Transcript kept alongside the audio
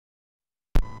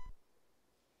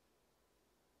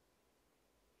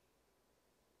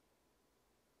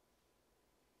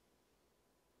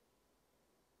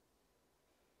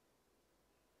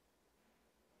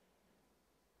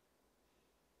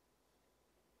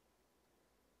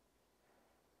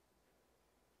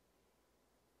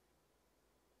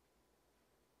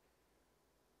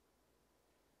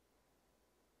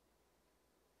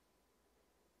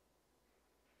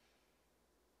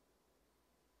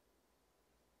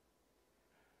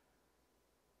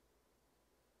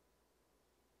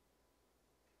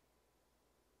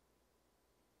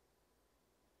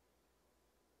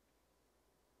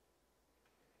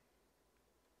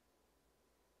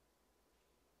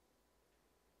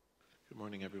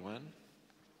Morning, everyone.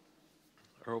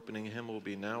 Our opening hymn will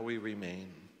be Now We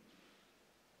Remain.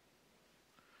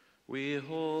 We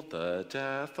hold the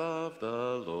death of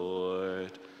the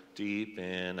Lord deep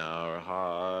in our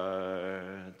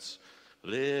hearts.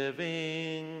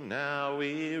 Living, now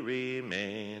we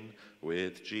remain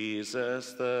with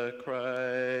Jesus the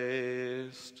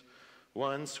Christ.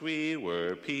 Once we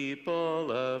were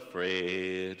people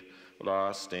afraid,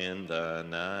 lost in the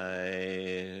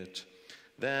night.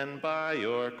 Then by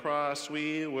your cross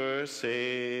we were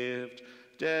saved,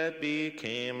 dead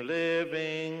became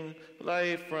living,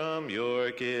 life from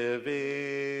your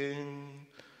giving.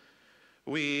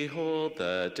 We hold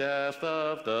the death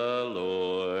of the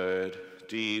Lord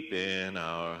deep in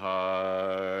our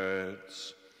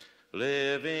hearts.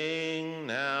 Living,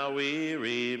 now we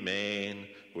remain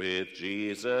with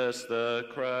Jesus the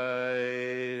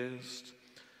Christ.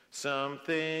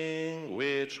 Something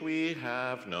which we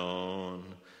have known,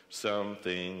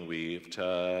 something we've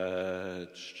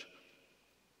touched.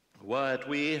 What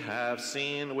we have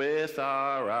seen with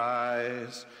our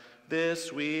eyes,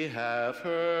 this we have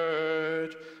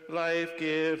heard,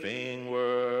 life-giving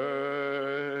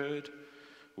word.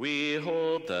 We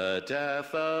hold the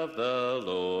death of the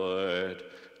Lord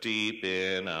deep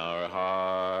in our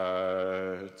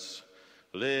hearts.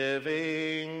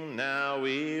 Living, now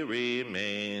we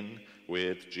remain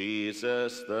with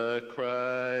Jesus the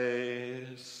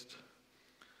Christ.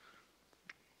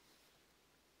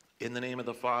 In the name of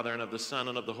the Father, and of the Son,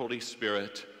 and of the Holy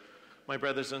Spirit, my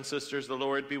brothers and sisters, the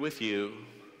Lord be with you.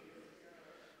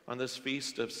 On this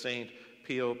feast of St.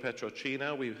 Pio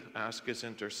Petrocina, we ask his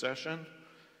intercession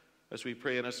as we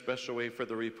pray in a special way for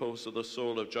the repose of the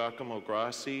soul of Giacomo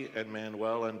Grassi and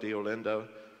Manuel and Deolinda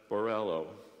Borello.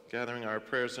 Gathering our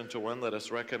prayers into one, let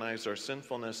us recognize our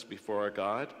sinfulness before our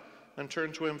God and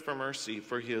turn to him for mercy,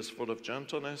 for he is full of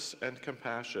gentleness and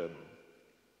compassion.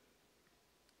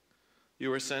 You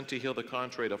were sent to heal the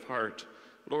contrite of heart.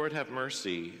 Lord, have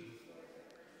mercy.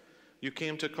 You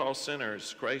came to call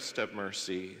sinners. Christ, have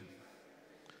mercy.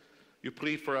 You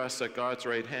plead for us at God's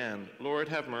right hand. Lord,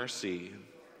 have mercy.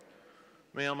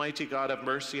 May Almighty God have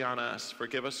mercy on us,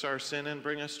 forgive us our sin, and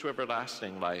bring us to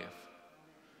everlasting life.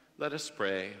 Let us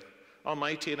pray.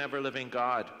 Almighty and ever-living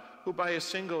God, who by a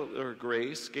singular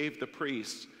grace gave the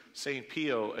priest, St.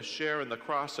 Pio, a share in the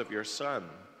cross of your Son,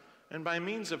 and by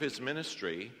means of his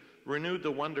ministry renewed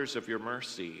the wonders of your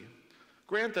mercy,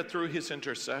 grant that through his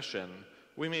intercession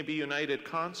we may be united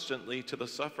constantly to the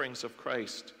sufferings of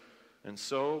Christ, and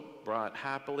so brought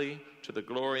happily to the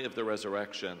glory of the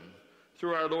resurrection.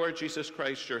 Through our Lord Jesus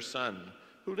Christ, your Son,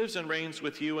 who lives and reigns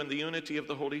with you in the unity of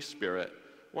the Holy Spirit,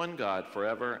 one God,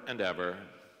 forever and ever.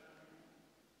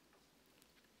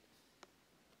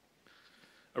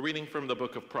 A reading from the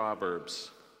book of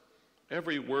Proverbs.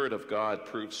 Every word of God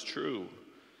proves true.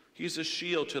 He is a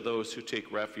shield to those who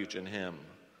take refuge in him.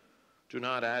 Do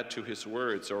not add to his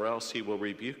words, or else he will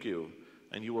rebuke you,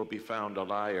 and you will be found a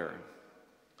liar.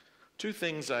 2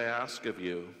 things I ask of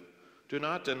you. Do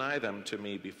not deny them to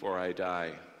me before I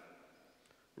die.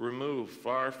 Remove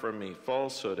far from me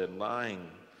falsehood and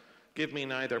lying. Give me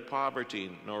neither poverty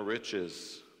nor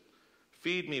riches.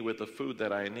 Feed me with the food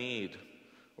that I need,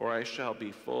 or I shall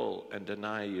be full and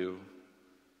deny you,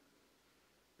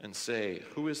 and say,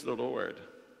 who is the Lord?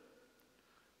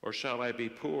 Or shall I be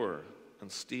poor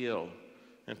and steal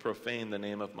and profane the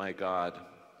name of my God?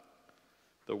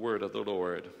 The word of the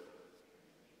Lord.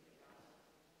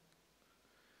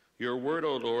 Your word,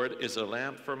 O Lord, is a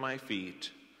lamp for my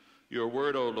feet. Your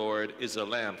word, O Lord, is a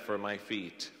lamp for my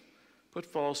feet. Put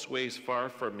false ways far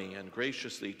from me, and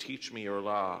graciously teach me your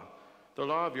law. The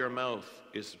law of your mouth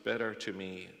is better to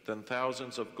me than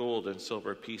thousands of gold and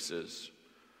silver pieces.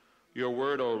 Your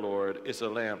word, O Lord, is a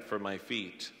lamp for my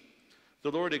feet.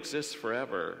 The Lord exists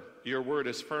forever. Your word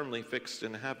is firmly fixed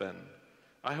in heaven.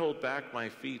 I hold back my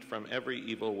feet from every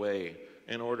evil way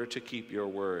in order to keep your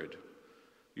word.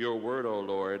 Your word, O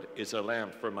Lord, is a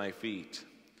lamp for my feet.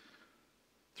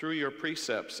 Through your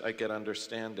precepts I get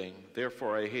understanding.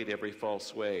 Therefore I hate every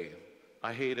false way.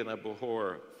 I hate and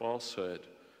abhor falsehood,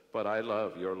 but I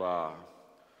love your law.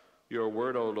 Your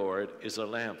word, O Lord, is a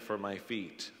lamp for my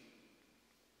feet.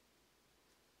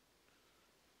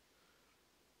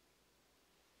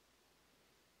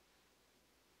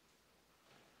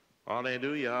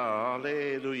 Alleluia,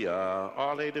 alleluia,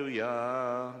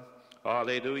 alleluia,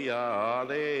 alleluia,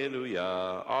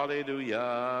 alleluia,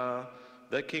 alleluia.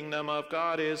 The kingdom of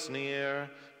God is near.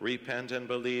 Repent and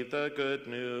believe the good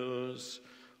news.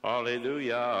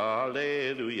 Alleluia,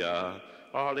 alleluia,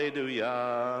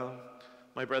 alleluia.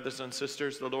 My brothers and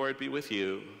sisters, the Lord be with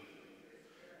you.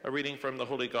 A reading from the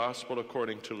Holy Gospel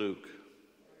according to Luke.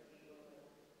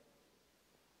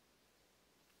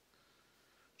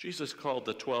 Jesus called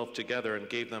the 12 together and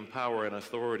gave them power and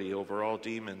authority over all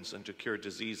demons and to cure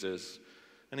diseases.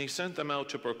 And he sent them out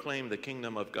to proclaim the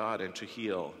kingdom of God and to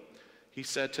heal. He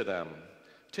said to them,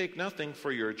 "Take nothing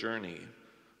for your journey,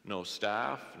 no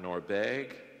staff, nor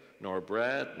bag, nor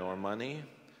bread, nor money,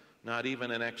 not even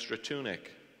an extra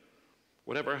tunic.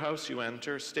 Whatever house you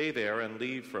enter, stay there and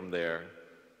leave from there.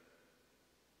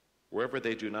 Wherever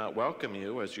they do not welcome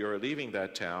you as you are leaving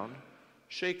that town,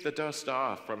 shake the dust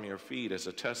off from your feet as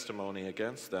a testimony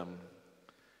against them."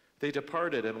 They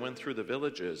departed and went through the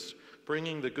villages,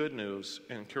 bringing the good news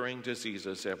and curing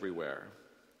diseases everywhere.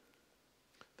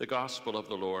 The Gospel of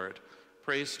the Lord.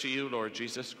 Praise to you, Lord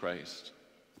Jesus Christ.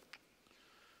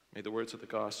 May the words of the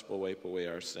Gospel wipe away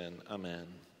our sin. Amen.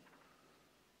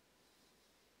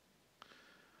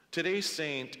 Today's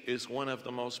saint is one of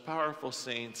the most powerful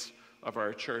saints of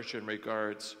our church in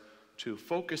regards to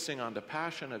focusing on the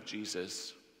passion of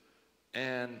Jesus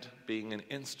and being an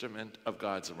instrument of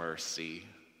God's mercy.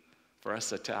 For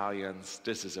us Italians,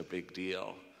 this is a big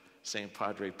deal. St.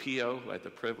 Padre Pio, who I had the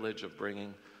privilege of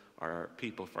bringing our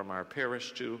people from our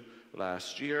parish to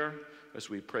last year, as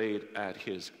we prayed at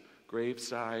his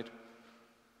graveside,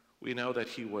 we know that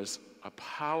he was a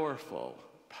powerful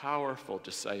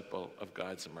disciple of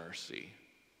God's mercy.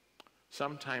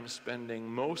 Sometimes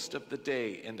spending most of the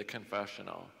day in the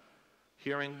confessional,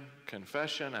 hearing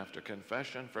confession after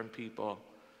confession from people,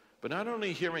 but not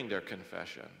only hearing their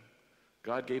confession,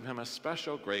 God gave him a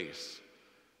special grace,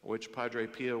 which Padre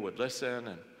Pio would listen,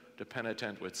 and the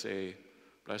penitent would say,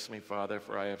 "Bless me, Father,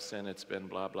 for I have sinned, it's been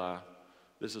blah, blah.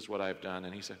 This is what I've done."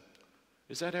 And he said,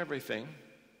 "Is that everything?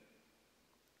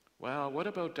 Well, what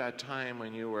about that time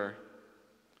when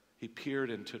he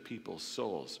peered into people's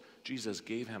souls?" Jesus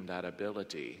gave him that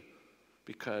ability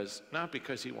not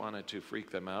because he wanted to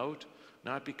freak them out,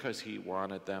 not because he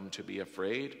wanted them to be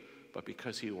afraid, but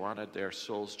because he wanted their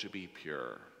souls to be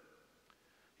pure.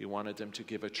 He wanted them to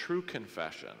give a true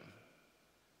confession.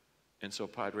 And so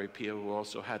Padre Pio, who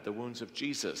also had the wounds of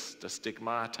Jesus, the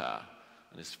stigmata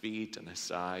on his feet and his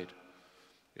side,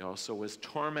 he also was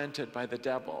tormented by the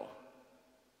devil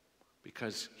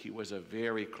because he was a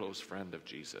very close friend of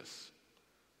Jesus.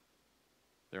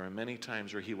 There are many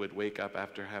times where he would wake up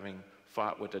after having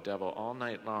fought with the devil all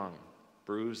night long,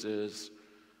 bruises,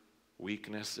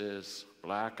 weaknesses,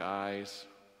 black eyes,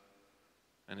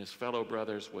 and his fellow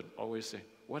brothers would always say,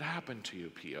 "What happened to you,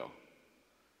 Pio?"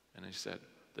 And he said,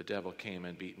 "The devil came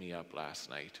and beat me up last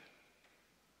night."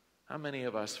 How many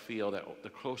of us feel that the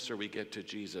closer we get to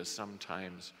Jesus,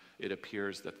 sometimes it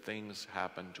appears that things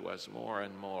happen to us more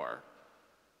and more?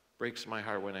 Breaks my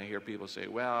heart when I hear people say,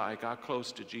 "Well, I got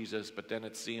close to Jesus, but then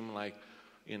it seemed like,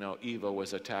 evil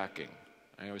was attacking."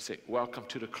 I always say, welcome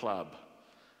to the club.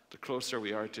 The closer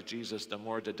we are to Jesus, the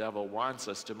more the devil wants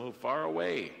us to move far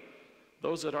away.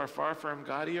 Those that are far from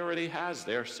God, he already has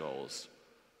their souls.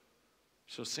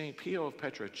 So St. Pio of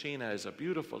Pietrelcina is a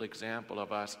beautiful example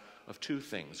of two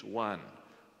things. One,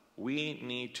 we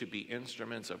need to be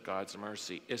instruments of God's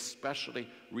mercy, especially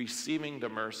receiving the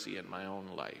mercy in my own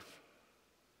life.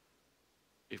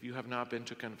 If you have not been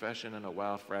to confession in a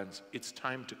while, friends, it's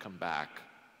time to come back.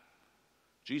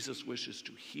 Jesus wishes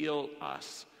to heal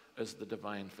us as the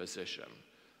divine physician.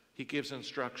 He gives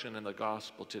instruction in the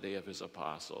gospel today of his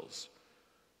apostles.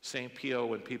 St. Pio,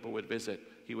 when people would visit,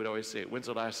 he would always say, "When's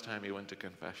the last time you went to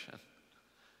confession?"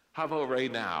 "How about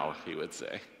right now?" he would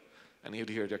say. And he'd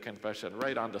hear their confession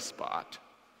right on the spot.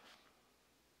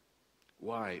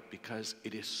 Why? Because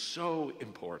it is so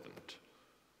important.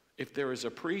 If there is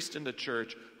a priest in the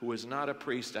church who is not a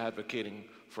priest advocating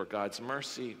for God's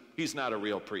mercy, he's not a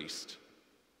real priest.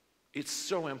 It's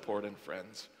so important,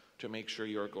 friends, to make sure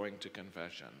you're going to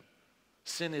confession.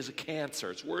 Sin is a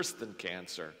cancer. It's worse than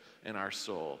cancer in our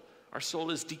soul. Our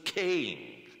soul is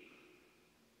decaying.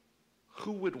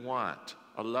 Who would want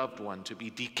a loved one to be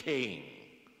decaying?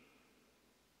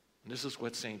 And this is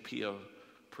what St. Pio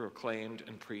proclaimed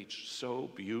and preached so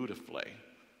beautifully.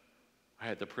 I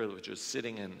had the privilege of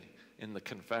sitting in the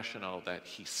confessional that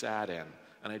he sat in,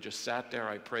 and I just sat there,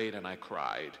 I prayed, and I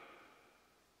cried.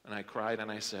 And I cried and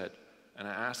I said, and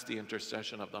I asked the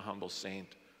intercession of the humble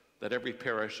saint that every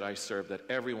parish I serve, that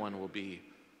everyone will be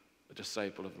a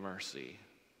disciple of mercy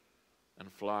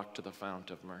and flock to the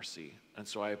fount of mercy. And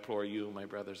so I implore you, my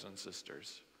brothers and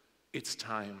sisters, it's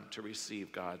time to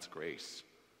receive God's grace.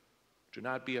 Do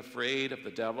not be afraid of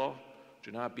the devil.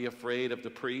 Do not be afraid of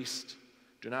the priest.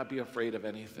 Do not be afraid of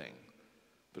anything,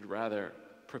 but rather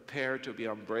prepare to be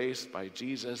embraced by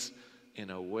Jesus in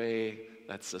a way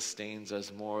that sustains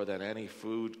us more than any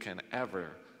food can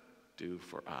ever do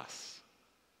for us.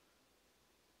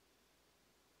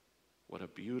 What a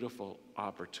beautiful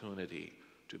opportunity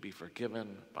to be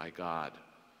forgiven by God,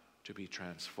 to be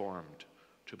transformed,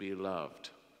 to be loved.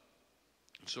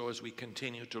 So as we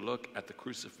continue to look at the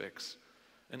crucifix,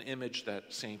 an image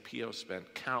that St. Pio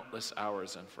spent countless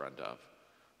hours in front of,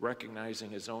 recognizing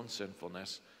his own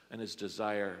sinfulness and his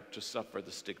desire to suffer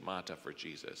the stigmata for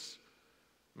Jesus,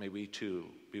 may we too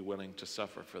be willing to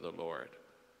suffer for the Lord,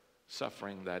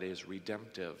 suffering that is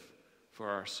redemptive for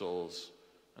our souls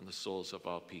and the souls of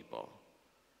all people.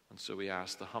 And so we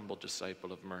ask the humble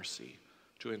disciple of mercy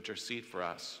to intercede for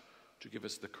us, to give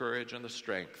us the courage and the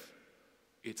strength.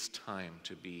 It's time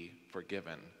to be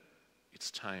forgiven.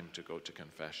 It's time to go to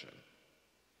confession.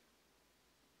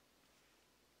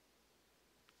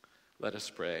 Let us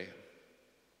pray.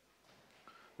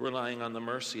 Relying on the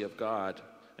mercy of God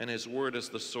and his word as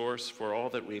the source for all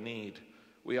that we need,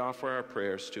 we offer our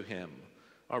prayers to him.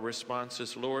 Our response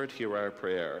is, Lord, hear our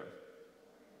prayer.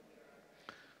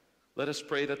 Let us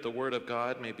pray that the word of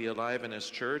God may be alive in his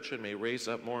church and may raise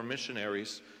up more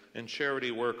missionaries and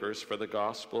charity workers for the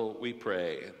gospel, we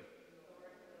pray.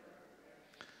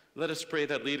 Let us pray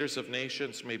that leaders of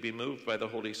nations may be moved by the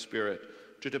Holy Spirit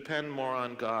to depend more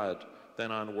on God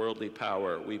than on worldly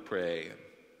power, we pray.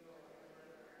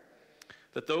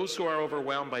 That those who are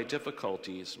overwhelmed by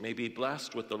difficulties may be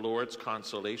blessed with the Lord's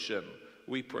consolation,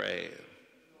 we pray.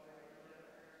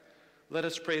 Let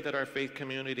us pray that our faith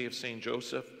community of St.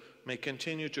 Joseph may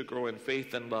continue to grow in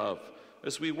faith and love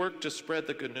as we work to spread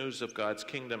the good news of God's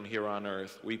kingdom here on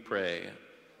earth, we pray.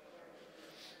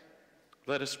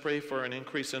 Let us pray for an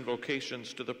increase in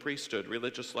vocations to the priesthood,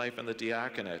 religious life, and the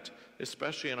diaconate,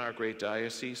 especially in our great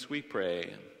diocese, we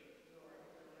pray.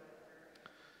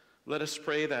 Let us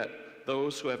pray that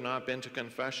those who have not been to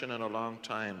confession in a long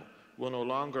time will no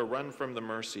longer run from the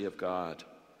mercy of God,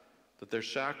 that their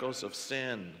shackles of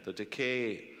sin, the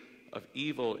decay of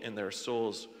evil in their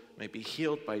souls may be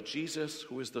healed by Jesus,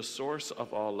 who is the source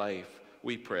of all life,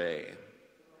 we pray.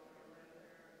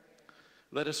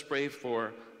 Let us pray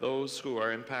for those who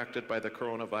are impacted by the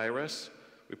coronavirus.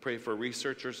 We pray for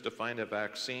researchers to find a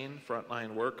vaccine,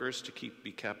 frontline workers to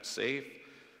be kept safe,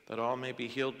 that all may be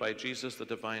healed by Jesus, the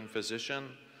divine physician,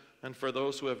 and for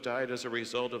those who have died as a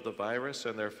result of the virus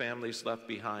and their families left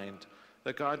behind,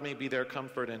 that God may be their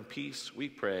comfort and peace, we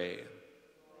pray.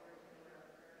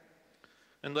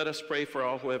 And let us pray for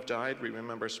all who have died. We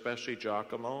remember especially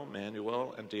Giacomo,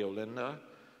 Manuel, and Deolinda,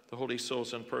 the holy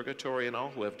souls in purgatory, and all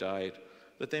who have died,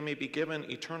 that they may be given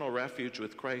eternal refuge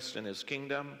with Christ in his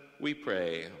kingdom, we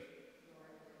pray.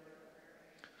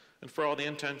 And for all the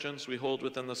intentions we hold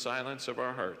within the silence of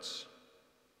our hearts.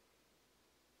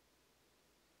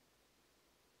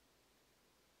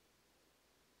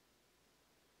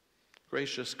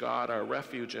 Gracious God, our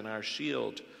refuge and our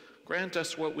shield, grant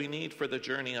us what we need for the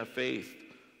journey of faith.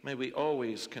 May we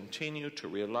always continue to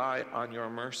rely on your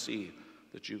mercy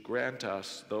that you grant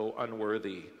us, though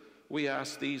unworthy. We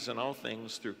ask these and all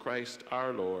things through Christ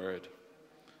our Lord.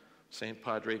 Saint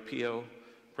Padre Pio,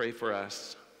 pray for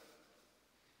us.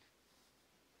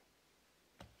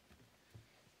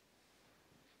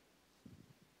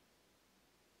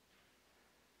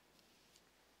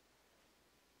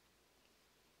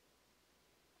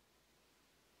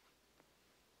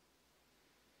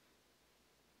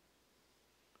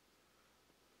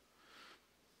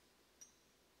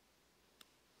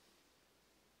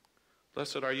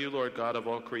 Blessed are you, Lord God of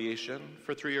all creation,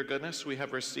 for through your goodness we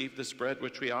have received this bread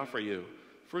which we offer you,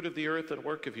 fruit of the earth and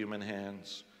work of human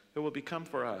hands. It will become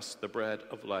for us the bread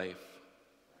of life.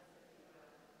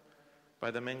 By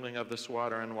the mingling of this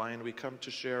water and wine, we come to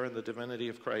share in the divinity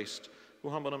of Christ, who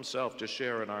humbled himself to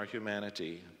share in our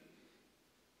humanity.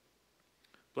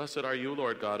 Blessed are you,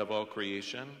 Lord God of all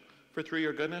creation, for through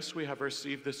your goodness we have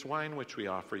received this wine which we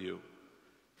offer you,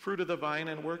 fruit of the vine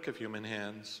and work of human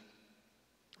hands.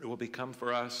 It will become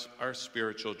for us our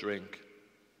spiritual drink.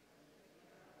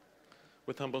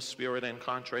 With humble spirit and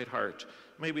contrite heart,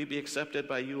 may we be accepted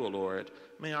by you, O Lord.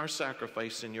 May our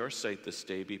sacrifice in your sight this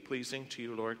day be pleasing to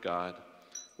you, Lord God.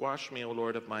 Wash me, O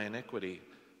Lord, of my iniquity.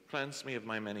 Cleanse me of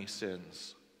my many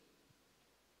sins.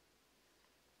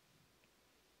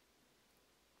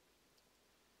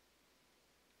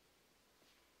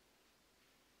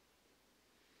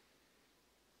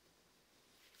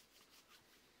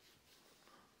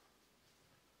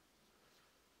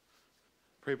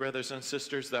 Pray, brothers and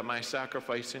sisters, that my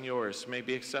sacrifice and yours may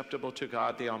be acceptable to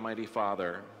God, the Almighty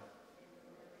Father.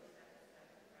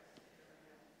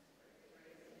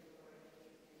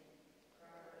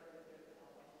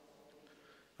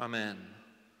 Amen.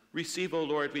 Receive, O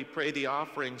Lord, we pray, the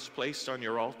offerings placed on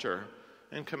your altar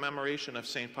in commemoration of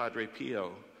St. Padre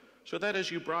Pio, so that as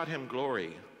you brought him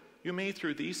glory, you may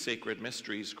through these sacred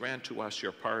mysteries grant to us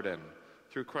your pardon,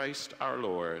 through Christ our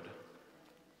Lord.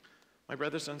 My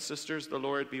brothers and sisters, the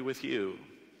Lord be with you.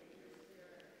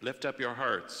 Lift up your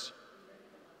hearts.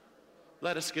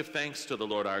 Let us give thanks to the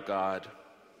Lord our God.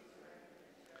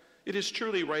 It is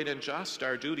truly right and just,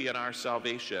 our duty and our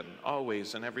salvation,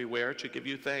 always and everywhere to give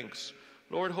you thanks,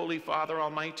 Lord, Holy Father,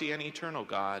 Almighty and eternal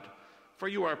God, for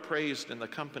you are praised in the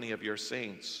company of your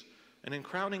saints, and in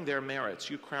crowning their merits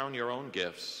you crown your own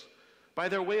gifts. By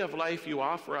their way of life you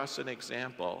offer us an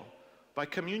example. By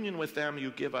communion with them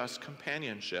you give us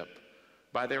companionship.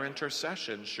 By their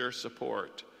intercession sure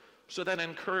support, so that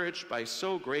encouraged by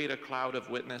so great a cloud of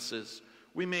witnesses,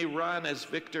 we may run as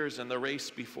victors in the race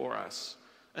before us,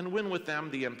 and win with them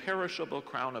the imperishable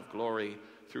crown of glory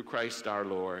through Christ our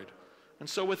Lord. And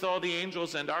so with all the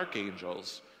angels and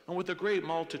archangels, and with the great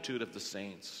multitude of the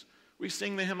saints, we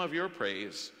sing the hymn of your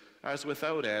praise, as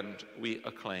without end we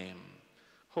acclaim.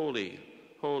 Holy,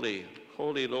 holy,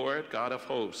 holy Lord, God of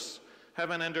hosts,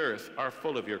 heaven and earth are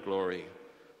full of your glory.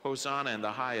 Hosanna in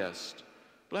the highest.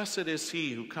 Blessed is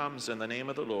he who comes in the name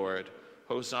of the Lord.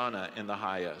 Hosanna in the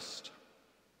highest.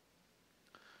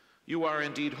 You are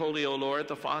indeed holy, O Lord,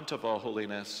 the font of all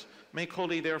holiness. Make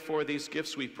holy, therefore, these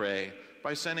gifts, we pray,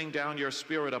 by sending down your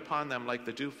Spirit upon them like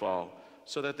the dewfall,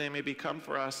 so that they may become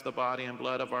for us the body and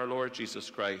blood of our Lord Jesus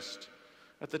Christ.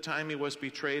 At the time he was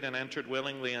betrayed and entered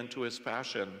willingly into his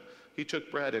passion, he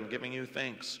took bread, and giving you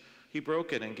thanks, he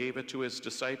broke it and gave it to his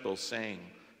disciples, saying,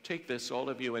 "Take this, all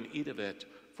of you, and eat of it,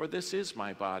 for this is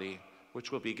my body,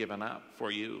 which will be given up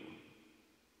for you."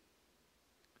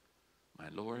 My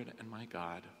Lord and my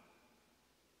God.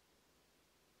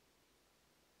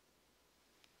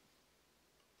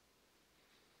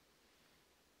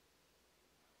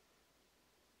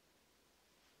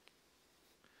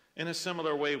 In a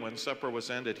similar way, when supper was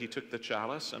ended, he took the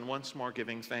chalice, and once more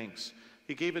giving thanks,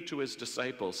 he gave it to his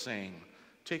disciples, saying,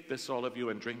 "Take this, all of you,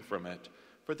 and drink from it,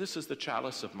 for this is the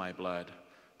chalice of my blood,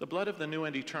 the blood of the new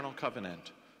and eternal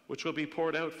covenant, which will be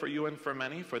poured out for you and for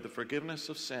many for the forgiveness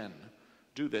of sin.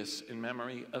 Do this in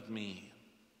memory of me."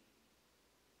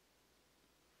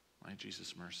 My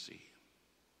Jesus, mercy.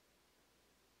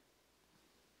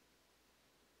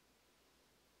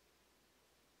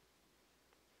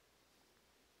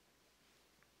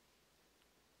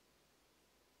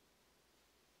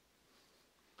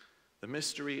 The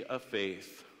mystery of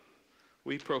faith.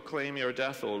 We proclaim your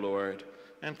death, O Lord,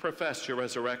 and profess your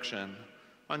resurrection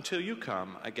until you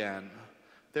come again.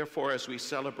 Therefore, as we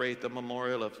celebrate the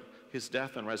memorial of his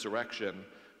death and resurrection,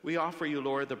 we offer you,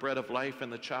 Lord, the bread of life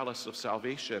and the chalice of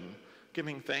salvation,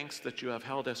 giving thanks that you have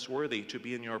held us worthy to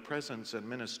be in your presence and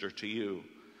minister to you.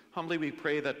 Humbly we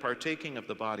pray that, partaking of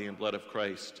the body and blood of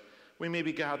Christ, we may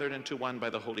be gathered into one by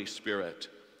the Holy Spirit.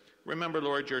 Remember,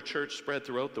 Lord, your church spread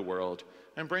throughout the world,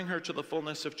 and bring her to the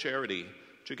fullness of charity,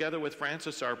 together with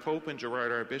Francis our Pope and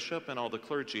Gerard our Bishop and all the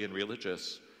clergy and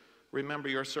religious. Remember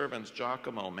your servants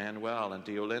Giacomo, Manuel, and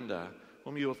Deolinda,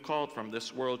 whom you have called from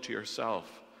this world to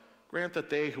yourself. Grant that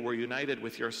they who were united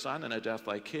with your Son in a death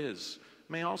like his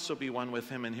may also be one with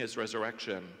him in his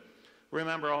resurrection.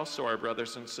 Remember also our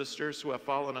brothers and sisters who have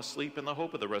fallen asleep in the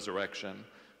hope of the resurrection,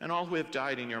 and all who have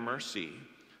died in your mercy.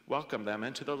 Welcome them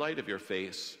into the light of your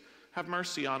face. Have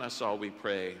mercy on us all, we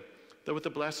pray, that with the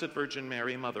Blessed Virgin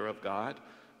Mary, Mother of God,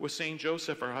 with Saint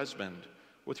Joseph, her husband,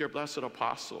 with your blessed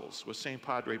apostles, with Saint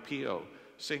Padre Pio,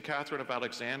 Saint Catherine of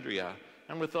Alexandria,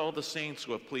 and with all the saints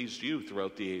who have pleased you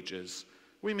throughout the ages,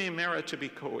 we may merit to be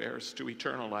co-heirs to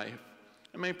eternal life,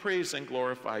 and may praise and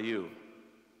glorify you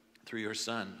through your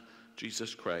Son,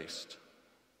 Jesus Christ.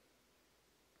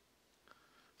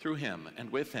 Through him, and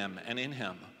with him, and in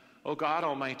him, O God,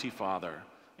 Almighty Father,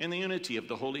 in the unity of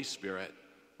the Holy Spirit,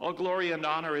 all glory and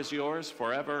honor is yours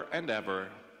forever and ever.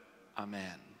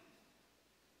 Amen.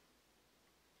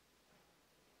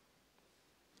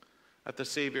 At the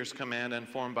Savior's command and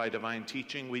formed by divine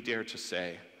teaching, we dare to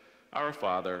say, Our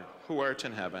Father, who art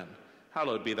in heaven,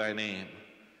 hallowed be thy name.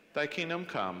 Thy kingdom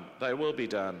come, thy will be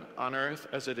done, on earth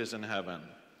as it is in heaven.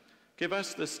 Give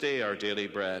us this day our daily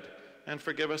bread, and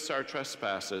forgive us our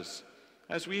trespasses,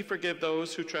 as we forgive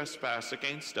those who trespass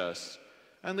against us.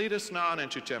 And lead us not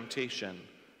into temptation,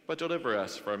 but deliver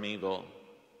us from evil.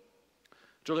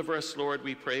 Deliver us, Lord,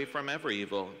 we pray, from every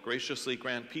evil. Graciously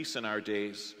grant peace in our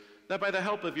days, that by the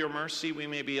help of your mercy we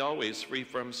may be always free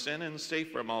from sin and safe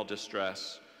from all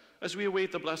distress, as we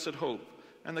await the blessed hope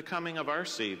and the coming of our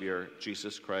Savior,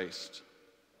 Jesus Christ.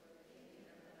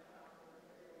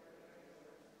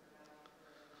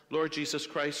 Lord Jesus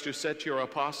Christ, who said to your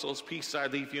apostles, Peace I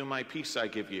leave you, my peace I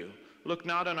give you, look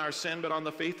not on our sin, but on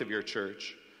the faith of your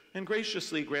church, and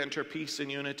graciously grant her peace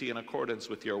and unity in accordance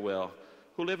with your will,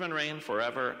 who live and reign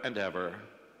forever and ever.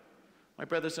 My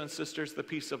brothers and sisters, the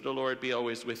peace of the Lord be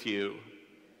always with you.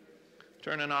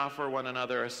 Turn and offer one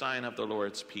another a sign of the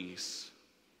Lord's peace.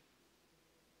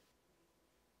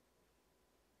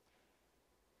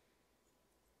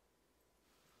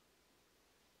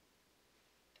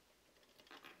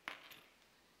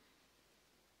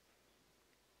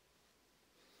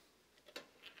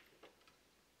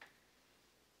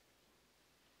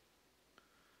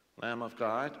 Lamb of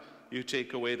God, you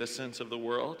take away the sins of the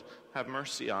world, have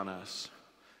mercy on us.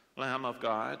 Lamb of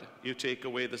God, you take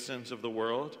away the sins of the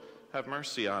world, have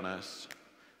mercy on us.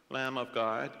 Lamb of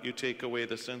God, you take away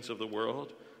the sins of the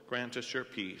world, grant us your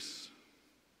peace.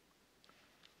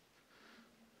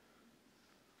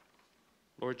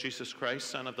 Lord Jesus Christ,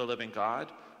 Son of the living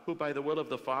God, who by the will of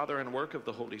the Father and work of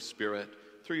the Holy Spirit,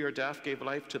 through your death gave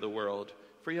life to the world,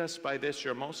 free us by this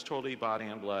your most holy body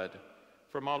and blood,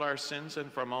 from all our sins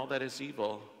and from all that is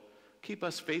evil. Keep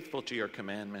us faithful to your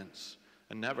commandments,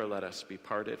 and never let us be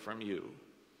parted from you.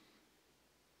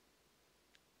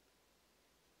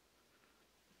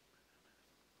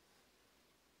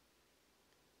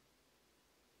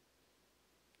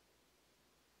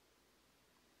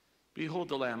 Behold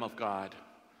the Lamb of God.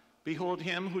 Behold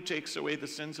him who takes away the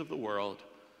sins of the world.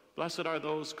 Blessed are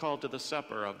those called to the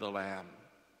supper of the Lamb.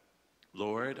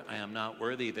 Lord, I am not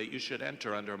worthy that you should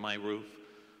enter under my roof,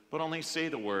 but only say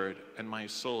the word, and my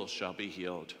soul shall be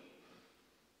healed.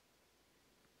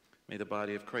 May the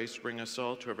body of Christ bring us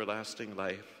all to everlasting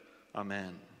life.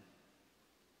 Amen.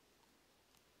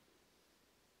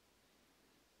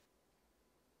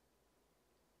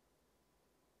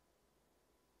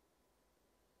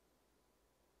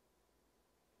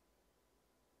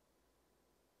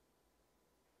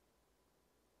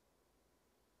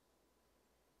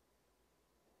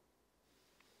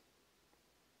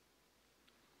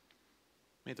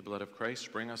 May the blood of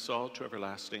Christ bring us all to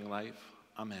everlasting life.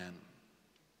 Amen.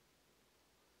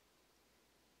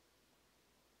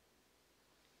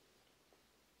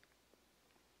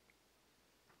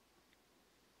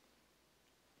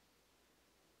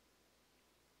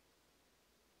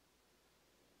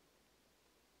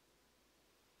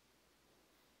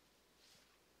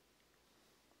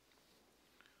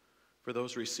 For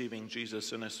those receiving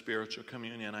Jesus in a spiritual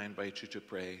communion, I invite you to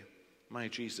pray. My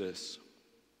Jesus,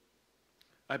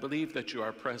 I believe that you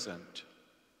are present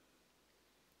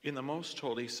in the most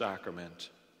holy sacrament.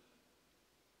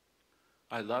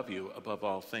 I love you above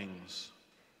all things,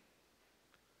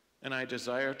 and I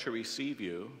desire to receive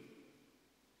you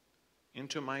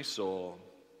into my soul.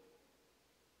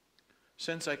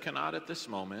 Since I cannot at this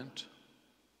moment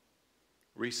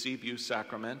receive you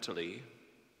sacramentally,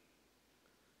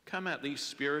 come at least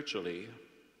spiritually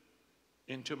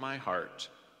into my heart.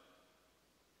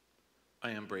 I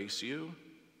embrace you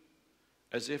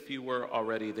as if you were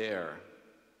already there,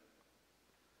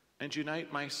 and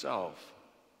unite myself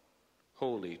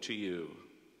wholly to you.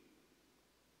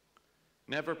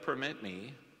 Never permit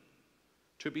me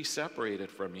to be separated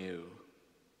from you.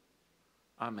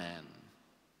 Amen.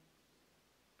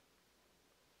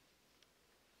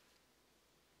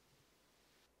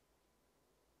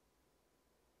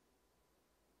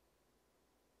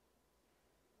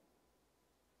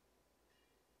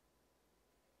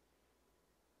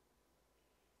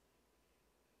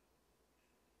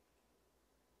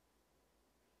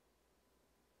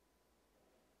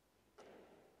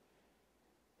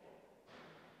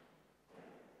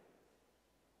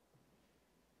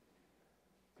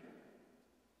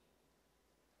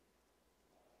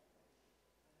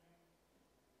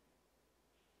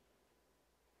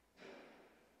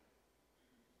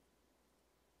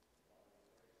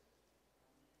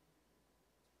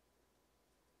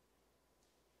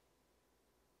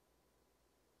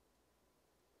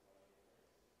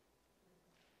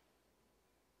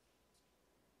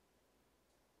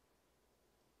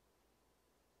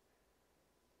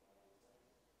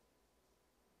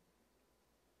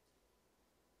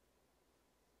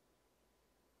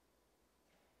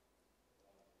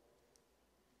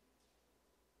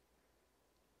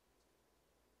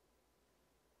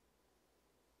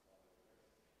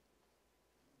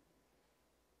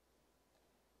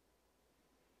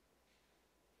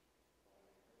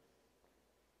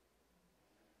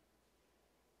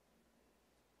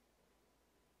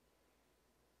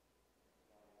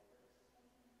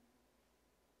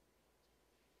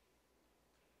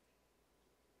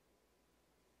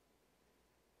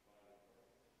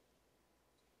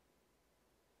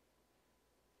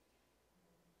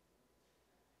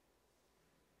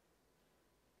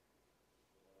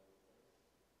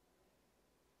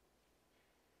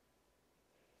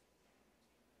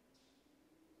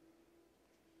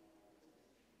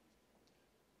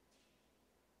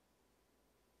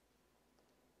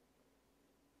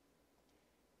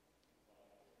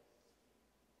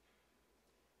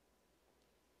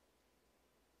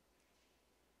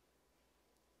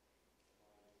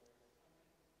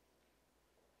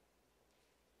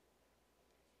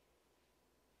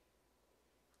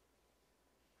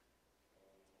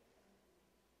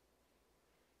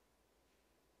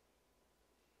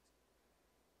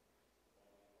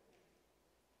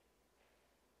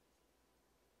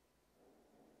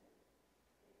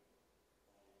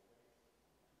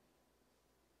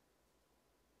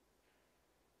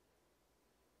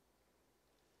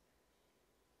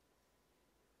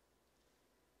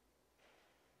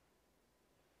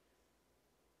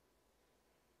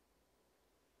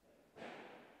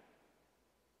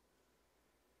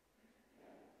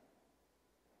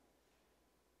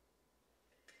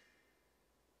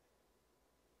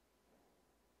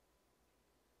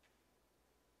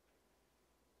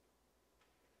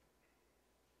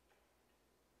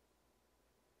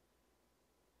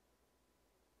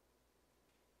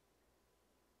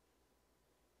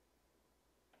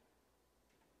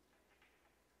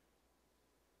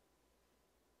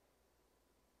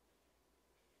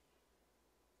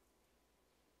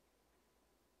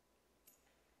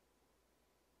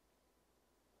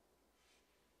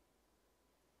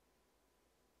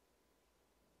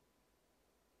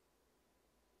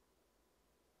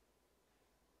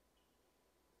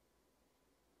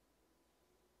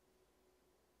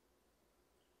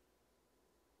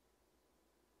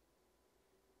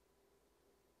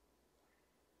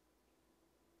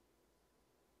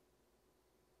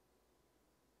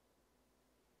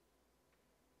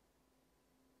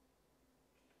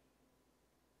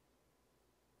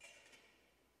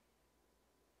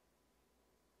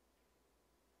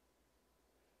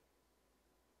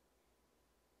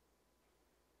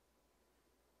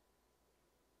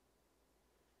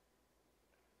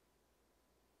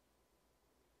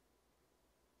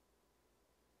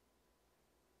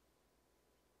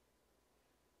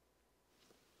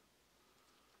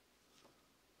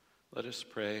 Let us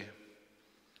pray.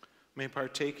 May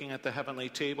partaking at the heavenly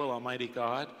table, Almighty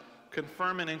God,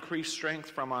 confirm and increase strength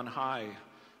from on high,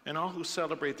 and all who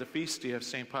celebrate the feast day of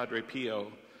St. Padre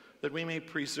Pio, that we may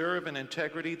preserve in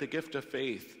integrity the gift of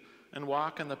faith and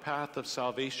walk in the path of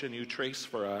salvation you trace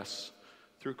for us,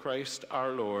 through Christ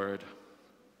our Lord.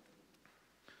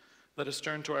 Let us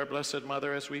turn to our Blessed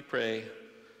Mother as we pray.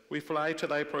 We fly to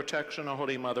thy protection, O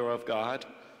Holy Mother of God.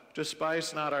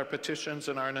 Despise not our petitions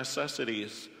and our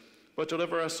necessities, but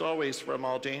deliver us always from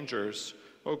all dangers,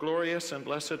 O glorious and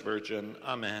blessed Virgin.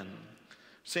 Amen.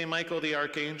 Saint Michael the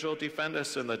Archangel, defend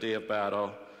us in the day of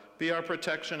battle. Be our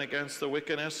protection against the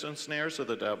wickedness and snares of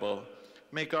the devil.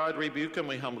 May God rebuke him,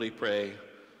 we humbly pray.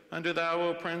 And do thou,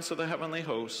 O Prince of the heavenly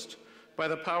host, by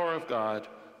the power of God,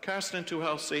 cast into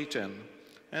hell Satan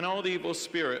and all the evil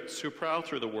spirits who prowl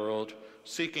through the world,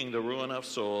 seeking the ruin of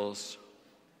souls.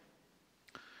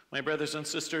 My brothers and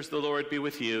sisters, the Lord be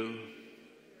with you.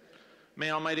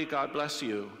 May Almighty God bless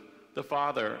you, the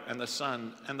Father, and the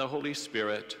Son, and the Holy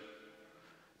Spirit.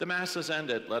 The Mass is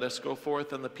ended. Let us go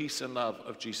forth in the peace and love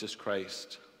of Jesus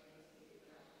Christ.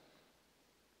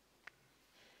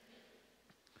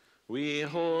 We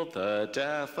hold the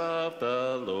death of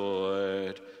the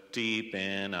Lord deep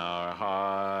in our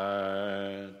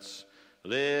hearts.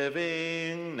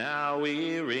 Living now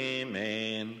we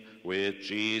remain with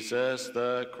Jesus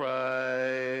the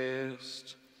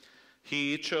Christ.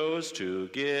 He chose to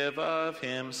give of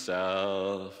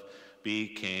himself,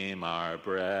 became our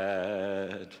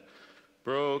bread,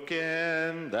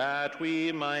 broken that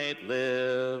we might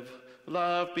live,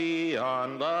 love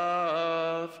beyond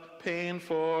love, pain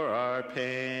for our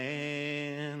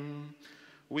pain.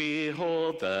 We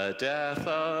hold the death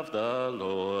of the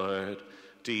Lord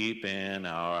deep in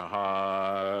our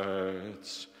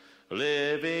hearts.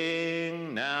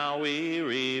 Living now we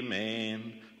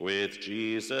remain with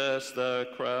Jesus the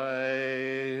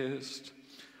Christ.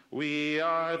 We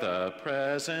are the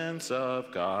presence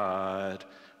of God.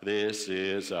 This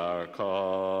is our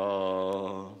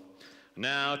call.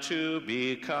 Now to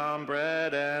become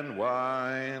bread and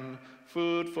wine,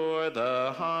 food for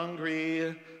the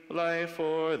hungry, life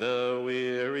for the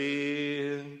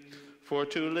weary. For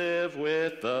to live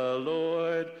with the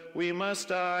Lord, we must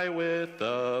die with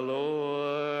the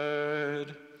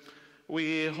Lord.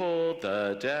 We hold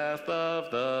the death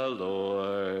of the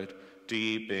Lord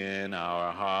deep in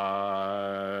our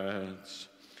hearts.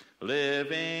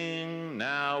 Living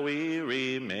now we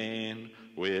remain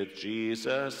with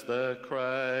Jesus the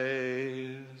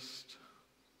Christ.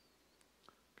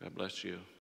 God bless you.